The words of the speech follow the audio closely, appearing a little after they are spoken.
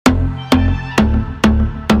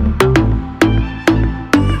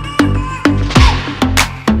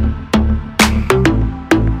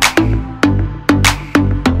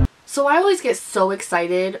always get so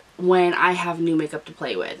excited when I have new makeup to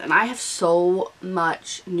play with. And I have so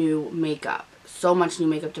much new makeup. So much new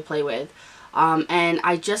makeup to play with. And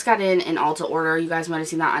I just got in an Ulta order. You guys might have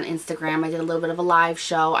seen that on Instagram. I did a little bit of a live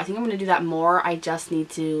show. I think I'm going to do that more. I just need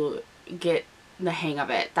to get the hang of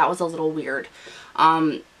it. That was a little weird.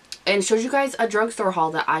 And showed you guys a drugstore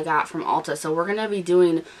haul that I got from Ulta. So we're going to be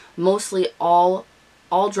doing mostly all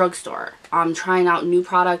drugstore. Trying out new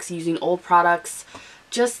products, using old products,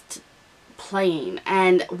 just playing.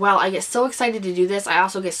 And while I get so excited to do this, I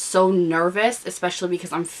also get so nervous, especially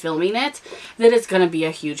because I'm filming it, that it's going to be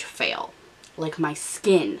a huge fail. Like, my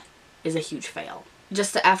skin is a huge fail.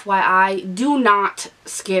 Just a FYI, do not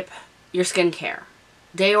skip your skincare.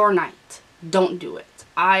 Day or night. Don't do it.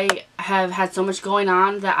 I have had so much going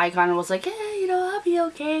on that I kind of was like, hey, you know, I'll be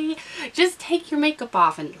okay. Just take your makeup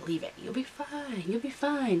off and leave it. You'll be fine. You'll be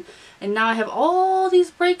fine. And now I have all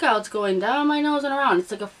these breakouts going down my nose and around.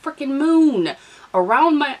 It's like a freaking moon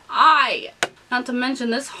around my eye. Not to mention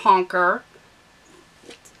this honker.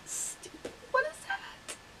 What is that?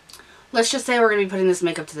 Let's just say we're going to be putting this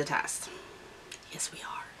makeup to the test. Yes, we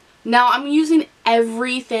are. Now, I'm using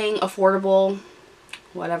everything affordable,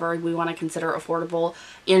 whatever we want to consider affordable,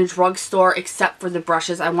 in drugstore except for the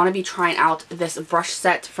brushes. I want to be trying out this brush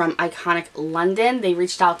set from Iconic London. They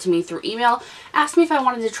reached out to me through email, asked me if I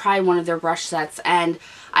wanted to try one of their brush sets, and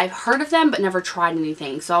I've heard of them but never tried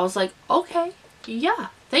anything. So I was like, okay, yeah,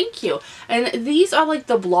 thank you. And these are like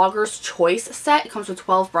the Blogger's Choice set. It comes with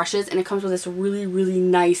 12 brushes and it comes with this really, really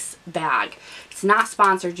nice bag. It's not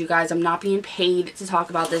sponsored, you guys. I'm not being paid to talk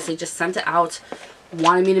about this. They just sent it out,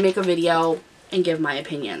 wanted me to make a video and give my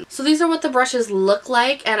opinion. So these are what the brushes look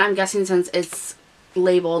like, and I'm guessing since it's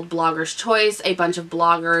labeled Blogger's Choice, a bunch of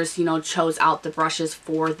bloggers, you know, chose out the brushes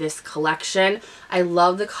for this collection. I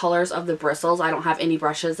love the colors of the bristles. I don't have any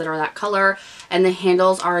brushes that are that color, and the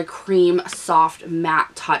handles are a cream, soft,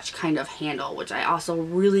 matte touch kind of handle, which I also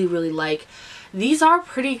really, really like. These are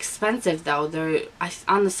pretty expensive though. They're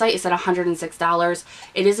on the site it said $106.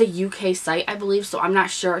 It is a UK site, I believe, so I'm not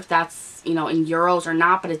sure if that's, you know, in euros or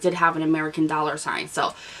not, but it did have an American dollar sign,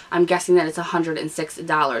 so I'm guessing that it's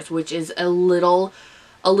 $106, which is a little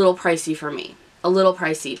pricey for me. A little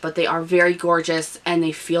pricey, but they are very gorgeous and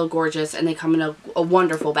they feel gorgeous and they come in a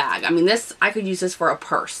wonderful bag. I mean, this, I could use this for a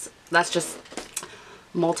purse. That's just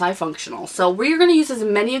multifunctional. So we're going to use as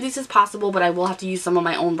many of these as possible, but I will have to use some of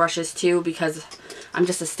my own brushes too because I'm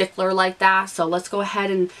just a stickler like that. So let's go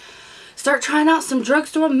ahead and start trying out some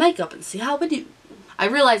drugstore makeup and see how we do. I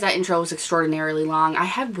realized that intro was extraordinarily long. I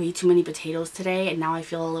had way too many potatoes today and now I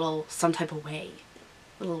feel a little some type of way.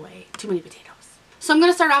 Too many potatoes. So I'm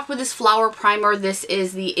going to start off with this Flower Primer. This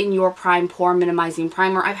is the In Your Prime Pore Minimizing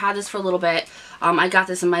Primer. I've had this for a little bit. I got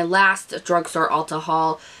this in my last drugstore Ulta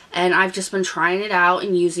haul, and I've just been trying it out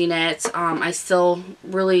and using it. I still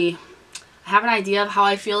really have an idea of how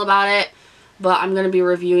I feel about it, but I'm going to be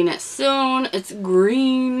reviewing it soon. It's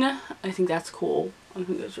green. I think that's cool. I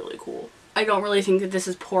think that's really cool. I don't really think that this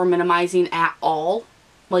is pore minimizing at all.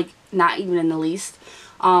 Like, not even in the least.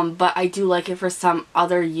 But I do like it for some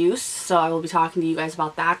other use, so I will be talking to you guys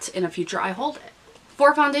about that in a future I hold it.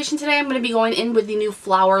 For foundation today, I'm going to be going in with the new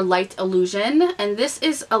Flower Light Illusion, and this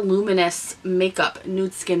is a luminous makeup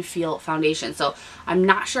nude skin feel foundation. So I'm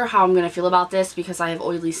not sure how I'm going to feel about this because I have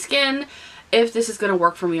oily skin, if this is going to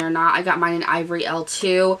work for me or not. I got mine in Ivory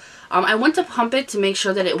L2. I went to pump it to make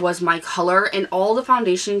sure that it was my color, and all the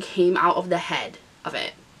foundation came out of the head of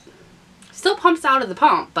it. Still pumps out of the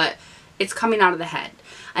pump, but it's coming out of the head.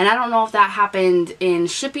 And I don't know if that happened in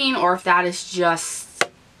shipping or if that is just,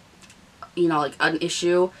 you know, like an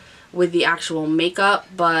issue with the actual makeup,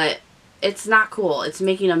 but it's not cool. It's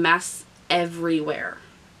making a mess everywhere.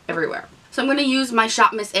 Everywhere. So I'm going to use my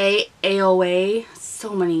Shop Miss A AOA.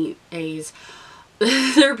 So many A's.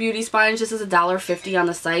 Their beauty sponge. This is $1.50 on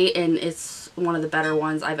the site, and it's one of the better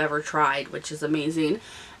ones I've ever tried, which is amazing.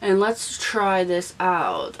 And let's try this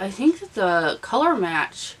out. I think that the color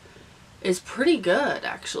match is pretty good,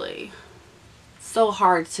 actually. So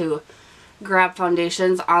hard to grab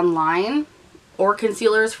foundations online, or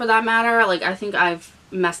concealers for that matter. Like, I think I've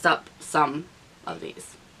messed up some of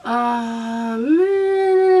these.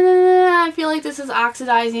 I feel like this is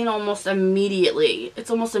oxidizing almost immediately.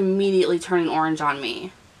 It's almost immediately turning orange on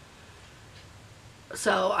me.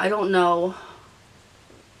 So I don't know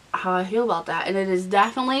how I feel about that. And it is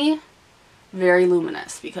definitely very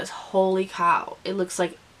luminous because holy cow, it looks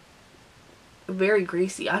like very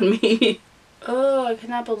greasy on me. Oh, I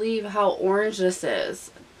cannot believe how orange this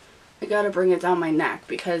is. I gotta bring it down my neck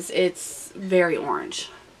because it's very orange.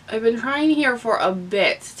 I've been trying here for a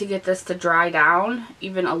bit to get this to dry down,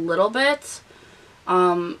 even a little bit,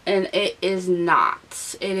 And it is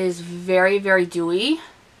not. It is very, very dewy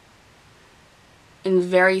and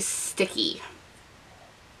very sticky.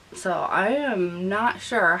 So I am not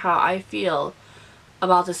sure how I feel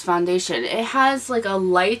about this foundation. It has like a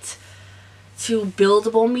light to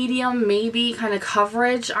buildable medium, maybe, kind of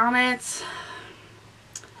coverage on it.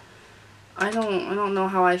 I don't know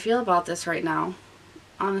how I feel about this right now,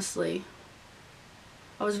 honestly.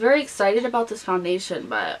 I was very excited about this foundation,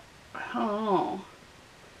 but I don't know.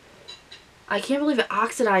 I can't believe it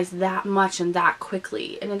oxidized that much and that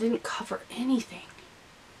quickly, and it didn't cover anything.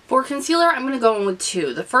 For concealer, I'm going to go in with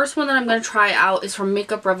two. The first one that I'm going to try out is from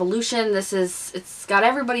Makeup Revolution. It's got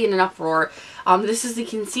everybody in an uproar. This is the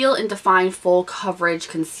Conceal and Define Full Coverage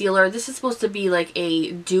Concealer. This is supposed to be like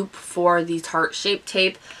a dupe for the Tarte Shape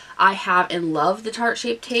Tape. I have and love the Tarte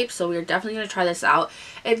Shape Tape, so we're definitely going to try this out.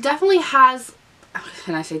 It definitely has,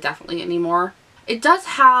 can I say definitely anymore? It does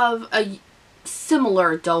have a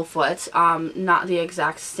similar doe foot, not the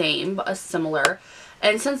exact same, but a similar.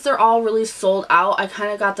 And since they're all really sold out, I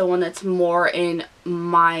kind of got the one that's more in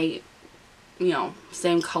my, you know,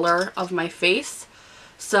 same color of my face.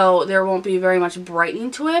 So there won't be very much brightening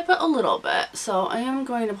to it, but a little bit. So I am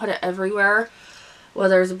going to put it everywhere,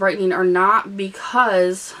 whether it's brightening or not,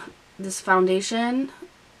 because this foundation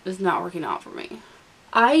is not working out for me.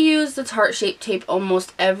 I use the Tarte Shape Tape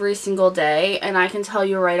almost every single day, and I can tell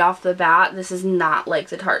you right off the bat, this is not like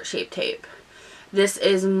the Tarte Shape Tape. This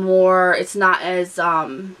is more, it's not as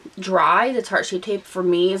dry. The Tarte Shape Tape for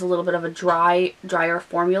me is a little bit of a drier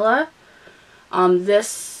formula.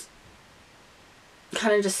 This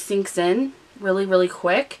kind of just sinks in really, really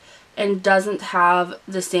quick and doesn't have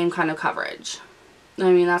the same kind of coverage.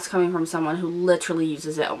 I mean, that's coming from someone who literally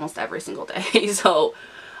uses it almost every single day. So,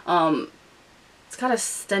 it's got a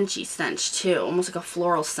stenchy stench too, almost like a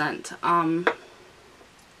floral scent.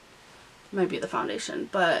 Might be the foundation,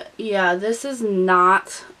 but yeah, this is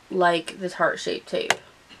not like the Tarte Shape Tape.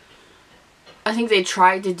 I think they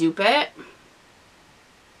tried to dupe it,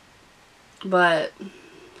 but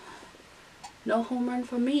no home run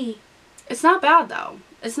for me. It's not bad though.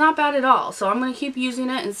 It's not bad at all. So I'm going to keep using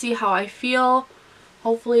it and see how I feel.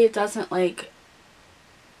 Hopefully it doesn't like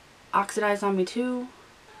oxidize on me too.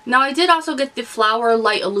 Now I did also get the Flower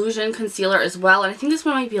Light Illusion Concealer as well, and I think this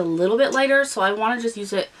one might be a little bit lighter, so I want to just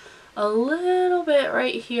use it a little bit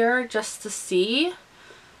right here just to see.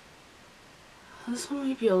 This one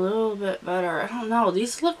might be a little bit better. I don't know.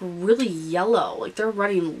 These look really yellow. Like they're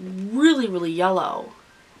running really, really yellow.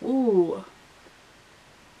 Ooh.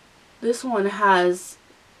 This one has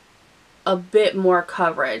a bit more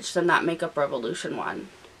coverage than that Makeup Revolution one.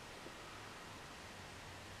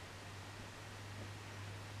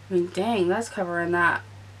 I mean, dang, that's covering that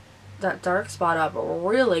dark spot up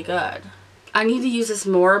really good. I need to use this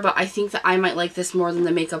more, but I think that I might like this more than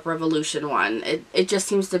the Makeup Revolution one. It just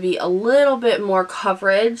seems to be a little bit more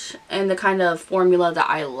coverage and the kind of formula that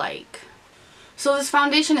I like. So this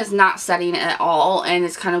foundation is not setting at all, and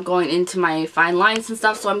it's kind of going into my fine lines and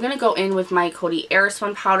stuff. So I'm going to go in with my Coty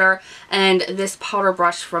Airspun powder and this powder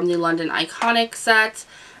brush from the London Iconic set.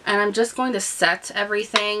 And I'm just going to set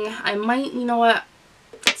everything. I might, you know what?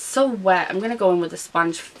 It's so wet. I'm going to go in with a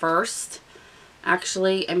sponge first,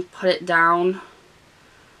 actually, and put it down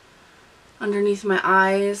underneath my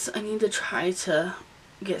eyes. I need to try to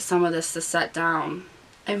get some of this to set down.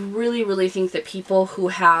 I really, really think that people who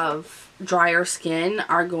have drier skin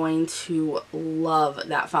are going to love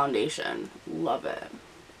that foundation. Love it.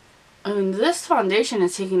 I mean, this foundation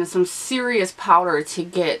is taking some serious powder to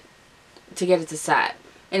get it to set.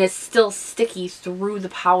 And it's still sticky through the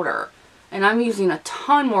powder. And I'm using a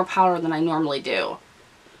ton more powder than I normally do.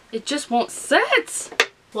 It just won't set.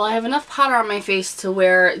 Well, I have enough powder on my face to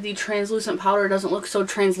where the translucent powder doesn't look so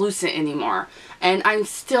translucent anymore. And I'm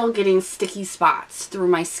still getting sticky spots through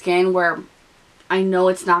my skin where I know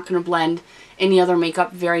it's not going to blend any other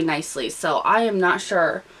makeup very nicely. So I am not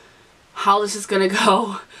sure how this is going to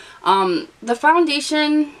go. The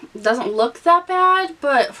foundation doesn't look that bad,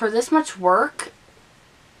 but for this much work,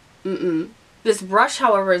 This brush,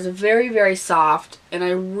 however, is very, very soft, and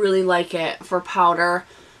I really like it for powder.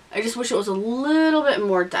 I just wish it was a little bit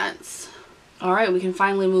more dense. Alright, we can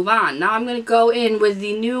finally move on. Now I'm going to go in with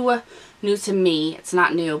the new to me, it's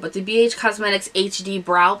not new, but the BH Cosmetics HD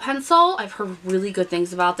Brow Pencil. I've heard really good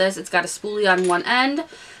things about this. It's got a spoolie on one end,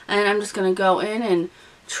 and I'm just going to go in and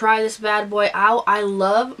try this bad boy out. I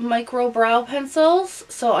love micro brow pencils,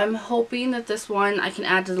 so I'm hoping that this one I can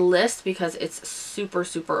add to the list because it's super,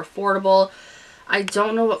 super affordable. I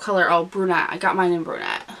don't know what color. Oh, brunette. I got mine in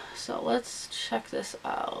brunette. So let's check this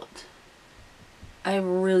out. I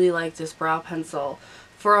really like this brow pencil.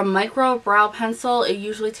 For a micro brow pencil, it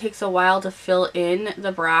usually takes a while to fill in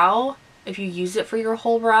the brow if you use it for your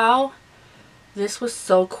whole brow. This was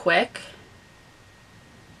so quick.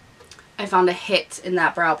 I found a hit in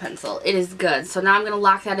that brow pencil. It is good. So now I'm going to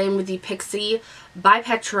lock that in with the Pixie by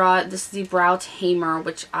Petra. This is the Brow Tamer,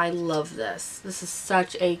 which I love this. This is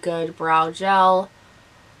such a good brow gel.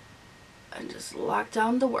 And just lock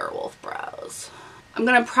down the werewolf brows. I'm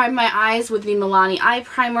going to prime my eyes with the Milani Eye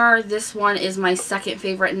Primer. This one is my second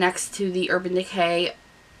favorite next to the Urban Decay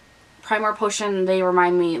Primer Potion. They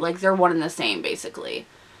remind me, like, they're one and the same, basically.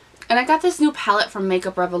 And I got this new palette from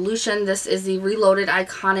Makeup Revolution. This is the Reloaded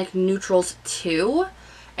Iconic Neutrals 2.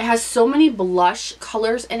 It has so many blush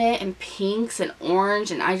colors in it, and pinks and orange,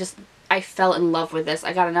 and I fell in love with this.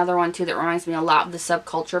 I got another one too that reminds me a lot of the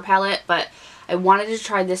Subculture palette, but I wanted to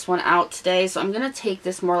try this one out today. So I'm going to take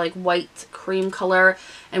this more like white cream color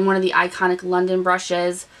and one of the Iconic London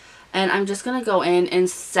brushes, and I'm just going to go in and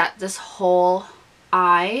set this whole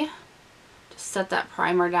eye. Just set that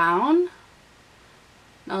primer down.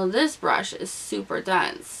 Now this brush is super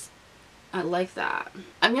dense. I like that.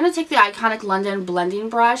 I'm going to take the Iconic London blending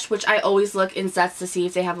brush, which I always look in sets to see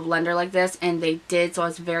if they have a blender like this, and they did, so I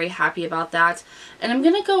was very happy about that. And I'm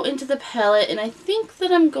going to go into the palette, and I think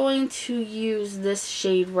that I'm going to use this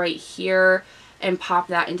shade right here and pop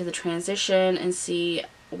that into the transition and see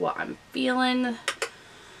what I'm feeling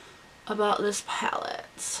about this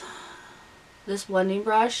palette. This blending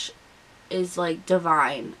brush is like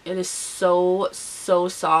divine. It is so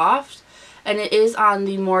soft, and it is on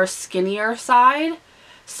the more skinnier side,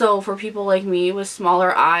 so for people like me with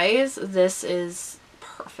smaller eyes, this is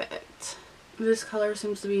perfect. This color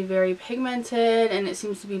seems to be very pigmented, and it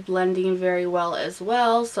seems to be blending very well as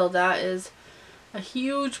well, so that is a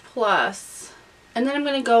huge plus. And then I'm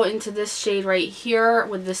going to go into this shade right here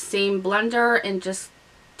with the same blender and just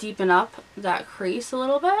deepen up that crease a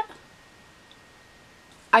little bit.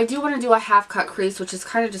 I do want to do a half cut crease, which is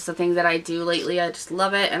kind of just a thing that I do lately. I just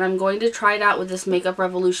love it, and I'm going to try it out with this Makeup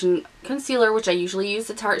Revolution concealer, which I usually use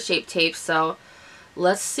the Tarte Shape Tape. So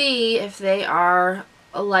let's see if they are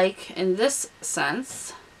alike in this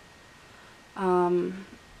sense. I'm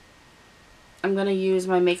going to use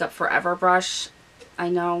my Makeup Forever brush. I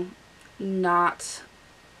know, not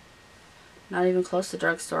even close to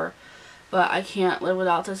Drugstore, but I can't live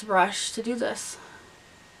without this brush to do this.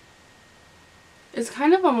 It's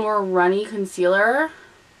kind of a more runny concealer,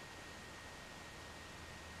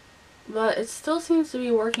 but it still seems to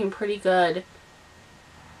be working pretty good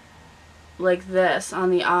like this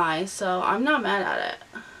on the eye, so I'm not mad at it.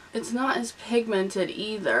 It's not as pigmented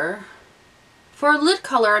either. For lid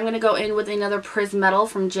color, I'm going to go in with another Prismetal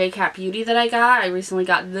from JCat Beauty that I got. I recently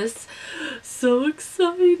got this. So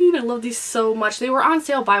exciting. I love these so much. They were on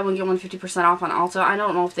sale, buy one get one 50% off on Ulta. I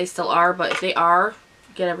don't know if they still are, but if they are,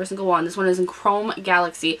 get every single one. This one is in Chrome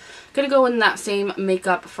Galaxy. Gonna go in that same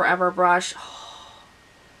Makeup Forever brush. Oh,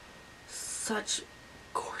 such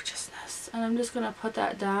gorgeousness. And I'm just gonna put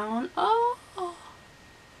that down. Oh, why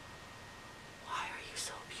are you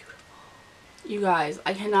so beautiful? You guys,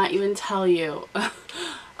 I cannot even tell you.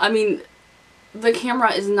 I mean, the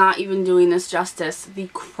camera is not even doing this justice. The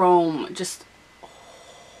chrome just, oh,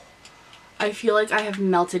 I feel like I have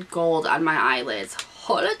melted gold on my eyelids.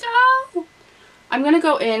 Hold it down. I'm going to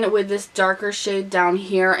go in with this darker shade down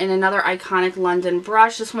here in another Iconic London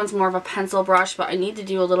brush. This one's more of a pencil brush, but I need to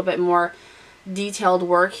do a little bit more detailed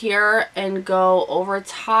work here and go over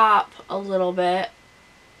top a little bit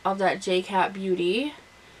of that JCat Beauty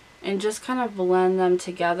and just kind of blend them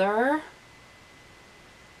together.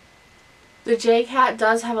 The JCat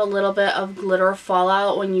does have a little bit of glitter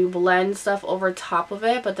fallout when you blend stuff over top of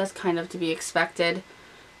it, but that's kind of to be expected.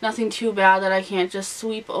 Nothing too bad that I can't just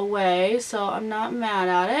sweep away, so I'm not mad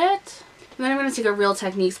at it. And then I'm going to take a Real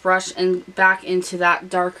Techniques brush and back into that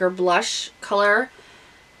darker blush color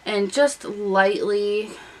and just lightly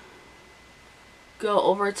go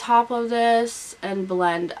over top of this and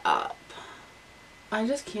blend up. I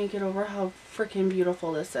just can't get over how freaking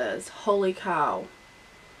beautiful this is. Holy cow.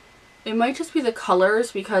 It might just be the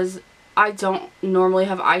colors because I don't normally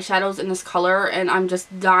have eyeshadows in this color and I'm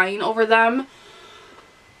just dying over them.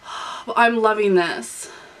 I'm loving this.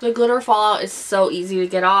 The glitter fallout is so easy to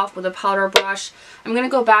get off with a powder brush. I'm going to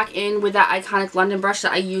go back in with that Iconic London brush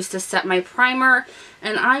that I used to set my primer.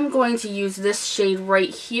 And I'm going to use this shade right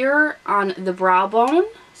here on the brow bone.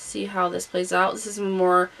 See how this plays out. This is a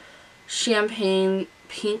more champagne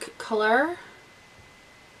pink color.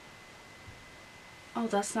 Oh,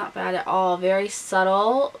 that's not bad at all. Very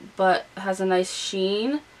subtle, but has a nice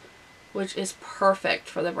sheen, which is perfect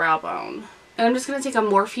for the brow bone. And I'm just going to take a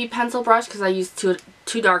Morphe pencil brush because I used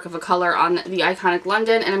too dark of a color on the Iconic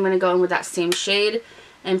London. And I'm going to go in with that same shade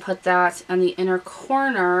and put that on the inner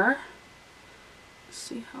corner. Let's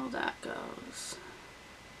see how that goes.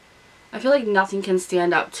 I feel like nothing can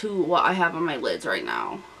stand up to what I have on my lids right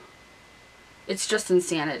now. It's just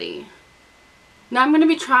insanity. Now I'm going to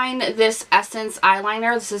be trying this Essence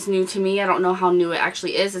eyeliner. This is new to me. I don't know how new it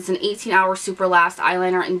actually is. It's an 18-hour Super Last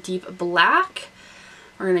eyeliner in deep black.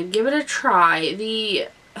 We're going to give it a try.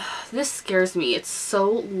 This scares me. It's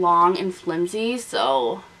so long and flimsy,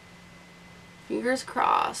 so fingers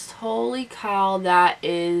crossed. Holy cow, that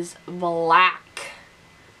is black.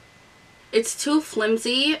 It's too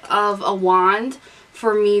flimsy of a wand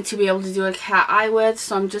for me to be able to do a cat eye with,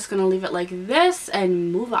 so I'm just going to leave it like this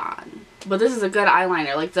and move on. But this is a good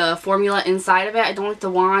eyeliner. Like the formula inside of it, I don't like the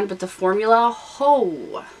wand, but the formula,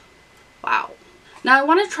 oh, wow. Now I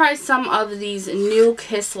want to try some of these new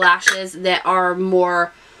Kiss lashes that are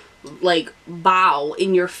more like bow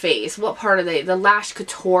in your face. What part are they? The Lash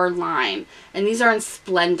Couture line. And these are in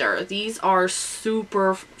Splendor. These are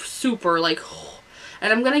super, super like...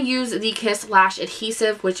 And I'm going to use the Kiss Lash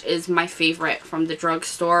Adhesive, which is my favorite from the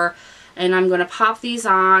drugstore. And I'm going to pop these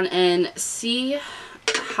on and see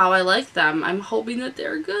how I like them. I'm hoping that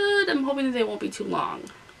they're good. I'm hoping that they won't be too long.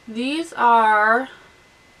 These are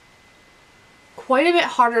quite a bit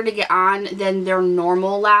harder to get on than their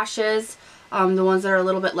normal lashes. The ones that are a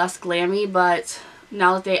little bit less glammy. But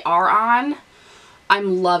now that they are on,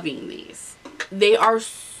 I'm loving these. They are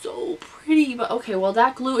so pretty, but okay, well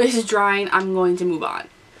that glue is drying. I'm going to move on.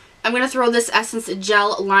 I'm going to throw this Essence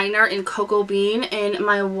Gel Liner in Cocoa Bean in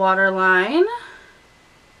my waterline.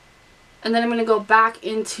 And then I'm going to go back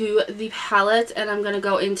into the palette and I'm going to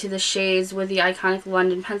go into the shades with the Iconic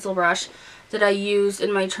London pencil brush that I used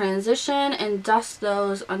in my transition and dust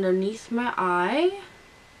those underneath my eye.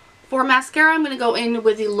 For mascara, I'm going to go in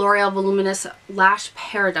with the L'Oreal Voluminous Lash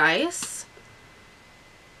Paradise.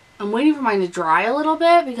 I'm waiting for mine to dry a little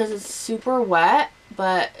bit because it's super wet,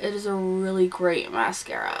 but it is a really great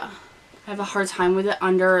mascara. I have a hard time with it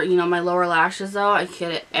under, you know, my lower lashes though. I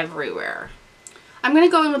get it everywhere. I'm going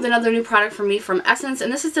to go in with another new product for me from Essence,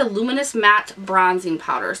 and this is the Luminous Matte Bronzing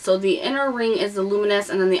Powder. So the inner ring is the luminous,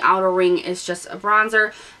 and then the outer ring is just a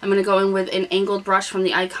bronzer. I'm going to go in with an angled brush from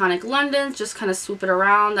the Iconic London, just kind of swoop it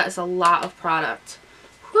around. That is a lot of product.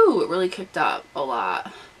 Whew, it really kicked up a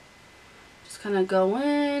lot. Kind of go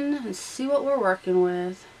in and see what we're working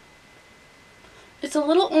with. It's a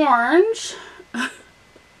little orange,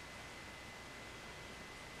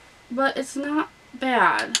 but it's not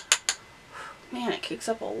bad. Man, it kicks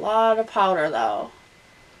up a lot of powder though.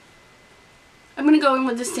 I'm going to go in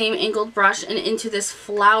with the same angled brush and into this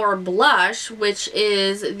flower blush, which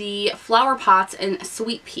is the Flower Pots and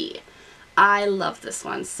Sweet Pea. I love this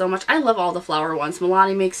one so much. I love all the flower ones.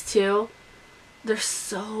 Milani makes two. They're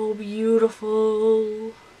so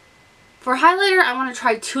beautiful. For highlighter, I want to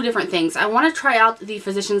try two different things. I want to try out the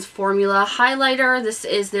Physicians Formula highlighter. This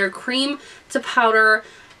is their cream to powder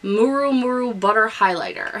Muru Muru butter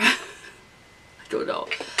highlighter. I don't know.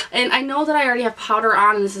 And I know that I already have powder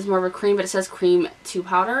on and this is more of a cream, but it says cream to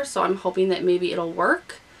powder, so I'm hoping that maybe it'll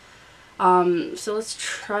work. So let's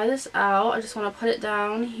try this out. I just want to put it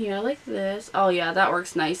down here like this. Oh yeah, that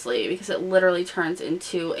works nicely because it literally turns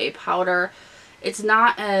into a powder. It's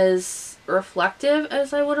not as reflective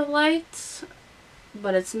as I would have liked,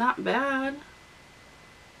 but it's not bad.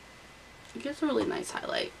 It gives a really nice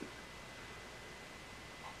highlight.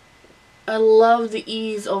 I love the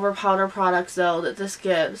ease over powder products though that this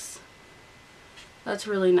gives. That's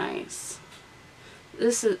really nice.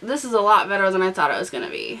 This is a lot better than I thought it was going to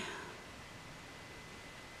be.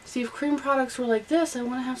 See, if cream products were like this, I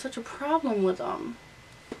wouldn't have such a problem with them.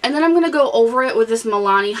 And then I'm going to go over it with this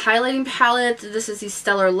Milani highlighting palette. This is the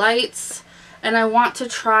Stellar Lights. And I want to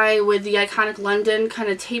try with the Iconic London kind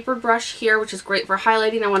of tapered brush here, which is great for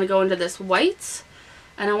highlighting. I want to go into this white.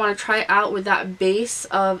 And I want to try it out with that base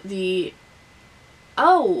of the...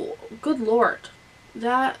 Oh, good lord.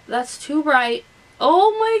 That's too bright.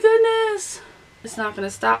 Oh my goodness. It's not going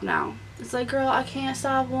to stop now. It's like, girl, I can't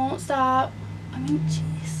stop, won't stop. I mean,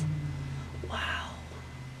 jeez. Wow.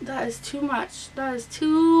 That is too much. That is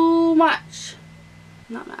too much.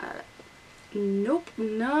 I'm not mad at it. Nope,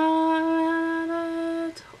 not at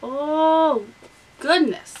it. Oh,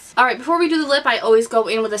 goodness. Alright, before we do the lip, I always go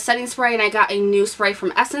in with a setting spray, and I got a new spray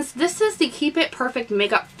from Essence. This is the Keep It Perfect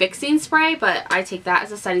Makeup Fixing Spray, but I take that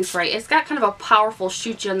as a setting spray. It's got kind of a powerful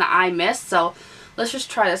shoot you in the eye mist, so let's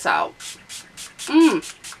just try this out. You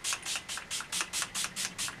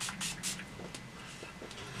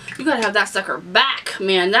gotta have that sucker back,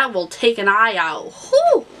 man. That will take an eye out.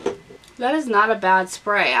 Whew! That is not a bad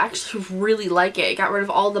spray. I actually really like it. It got rid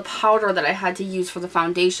of all the powder that I had to use for the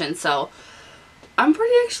foundation, so I'm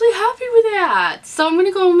pretty actually happy with that. So I'm going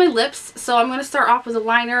to go on my lips. So I'm going to start off with a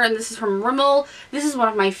liner, and this is from Rimmel. This is one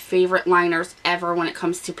of my favorite liners ever when it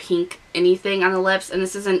comes to pink anything on the lips, and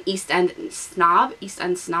this is an East End Snob. East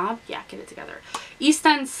End Snob? Yeah, get it together. East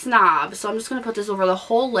End Snob. So I'm just going to put this over the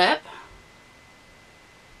whole lip.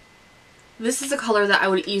 This is a color that I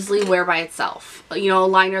would easily wear by itself. You know, a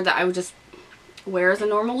liner that I would just wear as a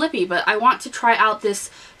normal lippy. But I want to try out this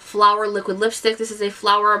Flower liquid lipstick. This is a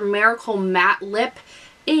Flower Miracle Matte Lip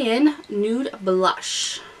in Nude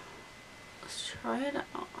Blush. Let's try it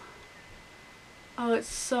out. Oh,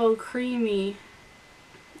 it's so creamy.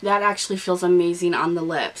 That actually feels amazing on the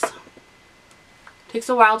lips. Takes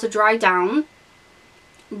a while to dry down,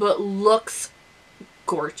 but looks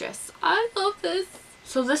gorgeous. I love this.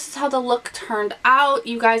 So this is how the look turned out.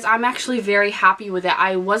 You guys, I'm actually very happy with it.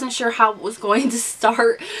 I wasn't sure how it was going to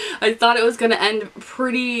start. I thought it was going to end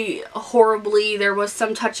pretty horribly. There was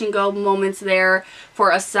some touch and go moments there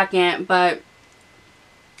for a second, but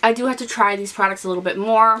I do have to try these products a little bit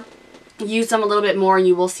more, use them a little bit more, and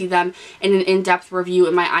you will see them in an in-depth review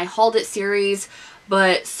in my I Hauled It series.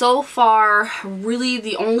 But so far, really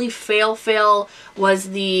the only fail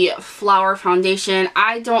was the Flower foundation.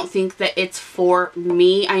 I don't think that it's for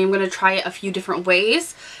me. I am going to try it a few different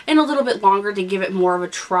ways and a little bit longer to give it more of a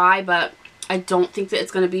try, but I don't think that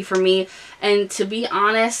it's going to be for me. And to be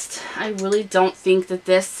honest, I really don't think that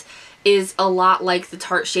this is a lot like the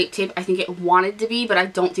Tarte Shape Tape. I think it wanted to be, but I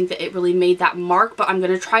don't think that it really made that mark. But I'm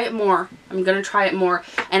going to try it more. I'm going to try it more.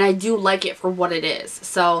 And I do like it for what it is.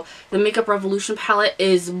 So the Makeup Revolution palette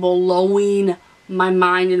is blowing my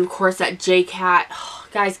mind. And of course that J-Cat. Oh,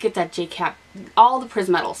 guys, get that J-Cat. All the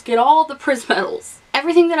Prismetals. Get all the Prismetals.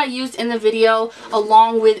 Everything that I used in the video,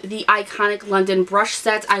 along with the iconic London brush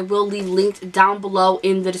sets, I will leave linked down below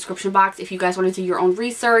in the description box if you guys want to do your own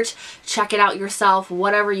research, check it out yourself,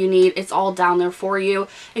 whatever you need, it's all down there for you.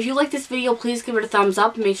 If you like this video, please give it a thumbs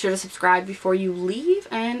up, make sure to subscribe before you leave,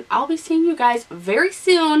 and I'll be seeing you guys very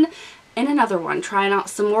soon in another one, trying out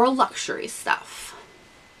some more luxury stuff.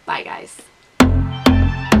 Bye, guys.